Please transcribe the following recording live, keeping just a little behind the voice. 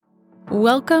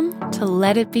Welcome to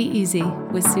Let It Be Easy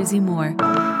with Susie Moore.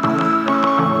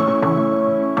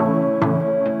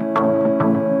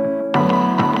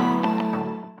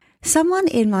 Someone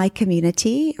in my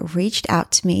community reached out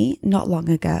to me not long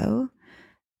ago,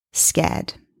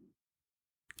 scared.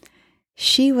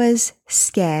 She was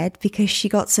scared because she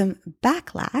got some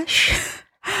backlash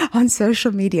on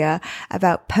social media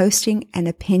about posting an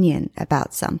opinion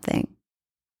about something.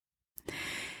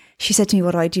 She said to me,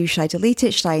 what do I do? Should I delete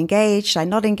it? Should I engage? Should I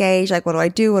not engage? Like, what do I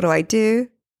do? What do I do?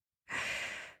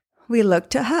 We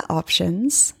looked at her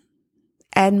options.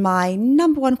 And my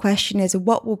number one question is,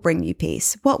 what will bring you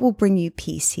peace? What will bring you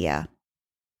peace here?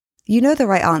 You know the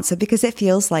right answer because it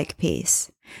feels like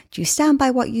peace. Do you stand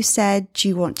by what you said? Do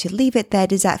you want to leave it there?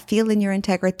 Does that feel in your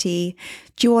integrity?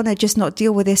 Do you want to just not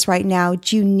deal with this right now?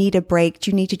 Do you need a break? Do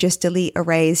you need to just delete,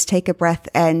 erase, take a breath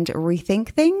and rethink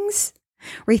things?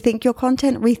 Rethink your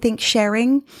content? Rethink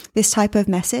sharing this type of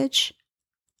message?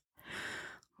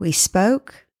 We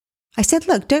spoke. I said,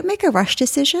 look, don't make a rush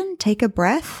decision. Take a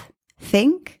breath.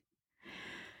 Think.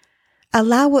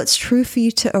 Allow what's true for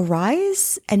you to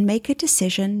arise and make a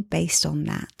decision based on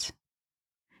that.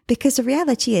 Because the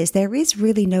reality is there is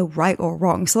really no right or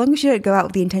wrong. So long as you don't go out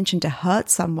with the intention to hurt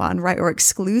someone, right, or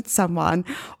exclude someone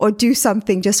or do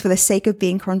something just for the sake of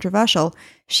being controversial,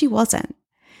 she wasn't.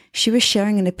 She was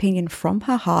sharing an opinion from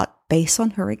her heart based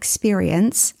on her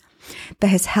experience that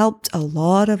has helped a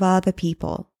lot of other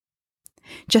people.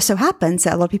 Just so happens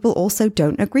that a lot of people also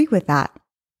don't agree with that.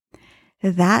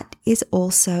 That is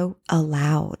also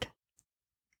allowed.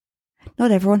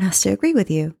 Not everyone has to agree with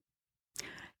you.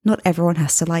 Not everyone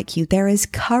has to like you. There is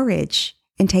courage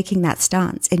in taking that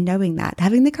stance, in knowing that,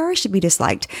 having the courage to be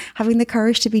disliked, having the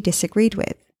courage to be disagreed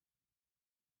with.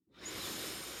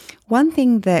 One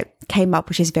thing that came up,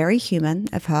 which is very human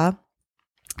of her,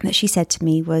 that she said to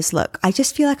me was, look, I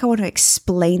just feel like I want to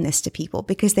explain this to people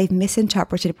because they've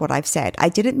misinterpreted what I've said. I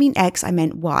didn't mean X, I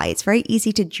meant Y. It's very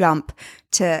easy to jump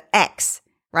to X,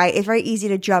 right? It's very easy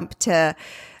to jump to,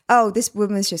 oh, this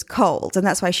woman's just cold. And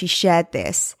that's why she shared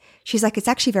this. She's like, it's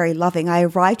actually very loving. I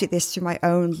arrived at this through my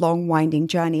own long winding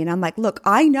journey. And I'm like, look,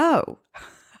 I know,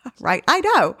 right? I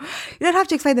know. You don't have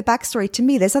to explain the backstory to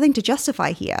me. There's nothing to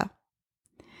justify here.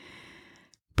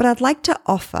 But I'd like to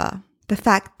offer the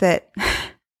fact that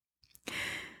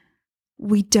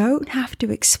we don't have to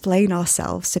explain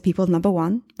ourselves to people, number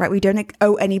one, right? We don't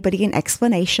owe anybody an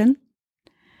explanation.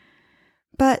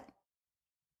 But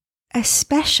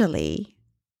especially,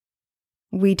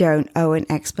 we don't owe an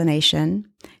explanation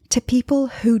to people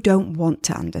who don't want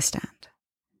to understand.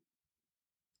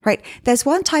 Right? There's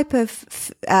one type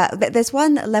of, there's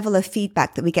one level of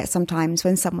feedback that we get sometimes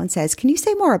when someone says, can you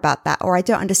say more about that? Or I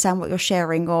don't understand what you're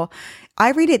sharing. Or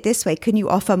I read it this way. Can you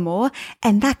offer more?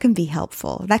 And that can be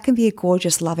helpful. That can be a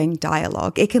gorgeous, loving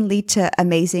dialogue. It can lead to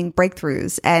amazing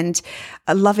breakthroughs and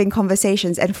loving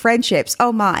conversations and friendships.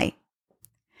 Oh my.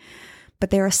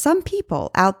 But there are some people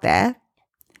out there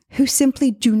who simply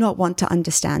do not want to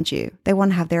understand you. They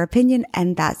want to have their opinion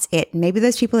and that's it. Maybe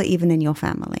those people are even in your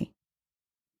family.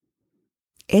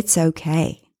 It's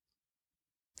okay.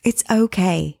 It's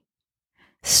okay.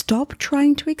 Stop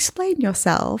trying to explain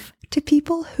yourself to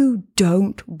people who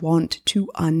don't want to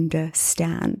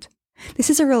understand. This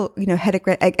is a real, head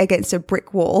against a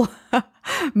brick wall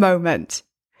moment.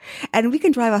 And we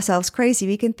can drive ourselves crazy.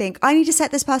 We can think, I need to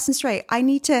set this person straight. I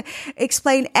need to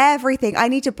explain everything. I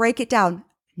need to break it down.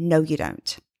 No, you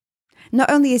don't. Not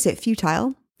only is it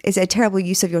futile, it's a terrible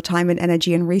use of your time and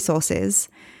energy and resources,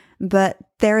 but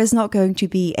there is not going to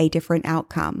be a different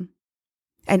outcome.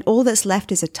 And all that's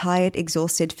left is a tired,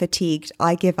 exhausted, fatigued,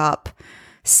 I give up,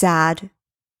 sad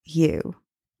you.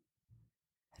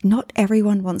 Not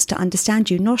everyone wants to understand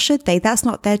you, nor should they. That's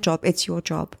not their job. It's your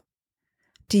job.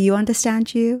 Do you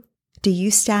understand you? Do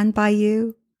you stand by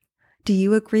you? Do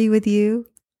you agree with you?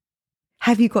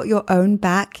 Have you got your own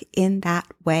back in that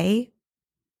way?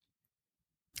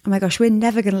 Oh my gosh, we're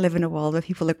never going to live in a world where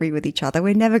people agree with each other.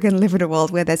 We're never going to live in a world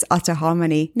where there's utter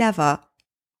harmony. Never.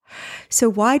 So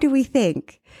why do we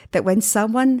think that when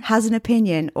someone has an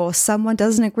opinion or someone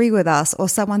doesn't agree with us or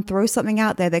someone throws something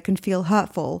out there that can feel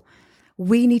hurtful,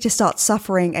 we need to start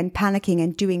suffering and panicking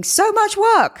and doing so much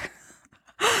work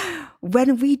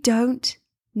when we don't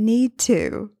need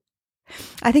to?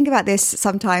 I think about this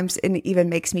sometimes and it even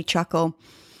makes me chuckle.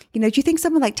 Do you think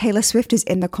someone like Taylor Swift is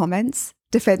in the comments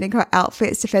defending her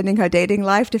outfits, defending her dating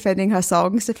life, defending her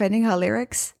songs, defending her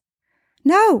lyrics?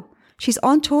 No, she's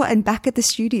on tour and back at the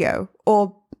studio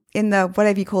or in the,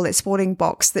 whatever you call it, sporting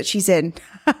box that she's in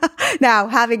now,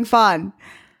 having fun.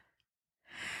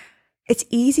 It's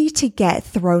easy to get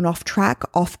thrown off track,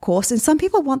 off course, and some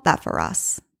people want that for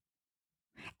us.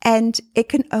 And it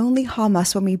can only harm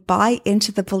us when we buy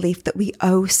into the belief that we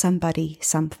owe somebody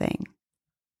something.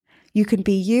 You can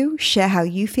be you, share how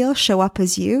you feel, show up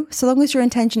as you, so long as your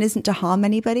intention isn't to harm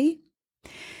anybody.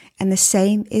 And the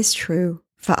same is true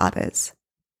for others.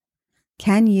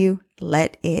 Can you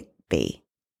let it be?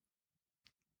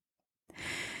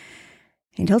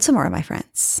 Until tomorrow, my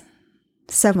friends,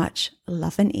 so much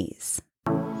love and ease.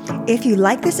 If you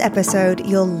like this episode,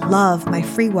 you'll love my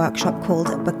free workshop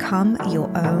called Become Your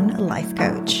Own Life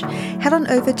Coach. Head on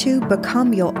over to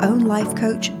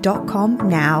becomeyourownlifecoach.com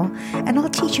now, and I'll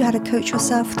teach you how to coach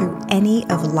yourself through any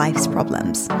of life's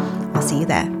problems. I'll see you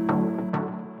there.